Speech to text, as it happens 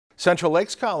Central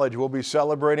Lakes College will be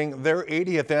celebrating their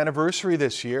 80th anniversary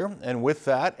this year, and with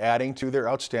that, adding to their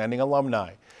outstanding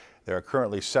alumni. There are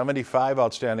currently 75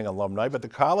 outstanding alumni, but the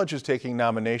college is taking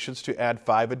nominations to add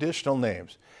 5 additional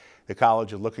names. The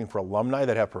college is looking for alumni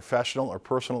that have professional or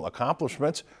personal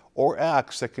accomplishments or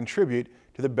acts that contribute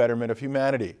to the betterment of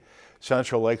humanity.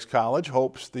 Central Lakes College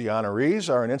hopes the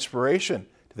honorees are an inspiration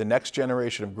to the next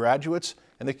generation of graduates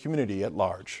and the community at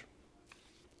large.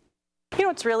 You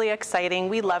know, it's really exciting.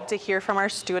 We love to hear from our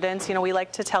students. You know, we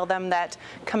like to tell them that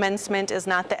commencement is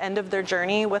not the end of their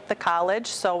journey with the college,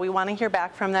 so we want to hear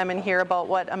back from them and hear about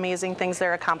what amazing things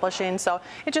they're accomplishing. So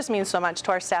it just means so much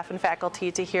to our staff and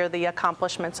faculty to hear the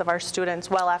accomplishments of our students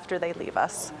well after they leave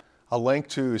us. A link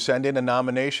to send in a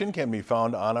nomination can be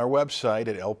found on our website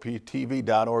at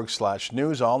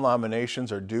lptv.org/news. All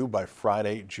nominations are due by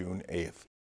Friday, June 8th.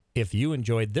 If you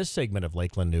enjoyed this segment of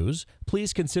Lakeland News,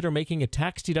 please consider making a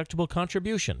tax-deductible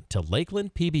contribution to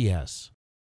Lakeland PBS.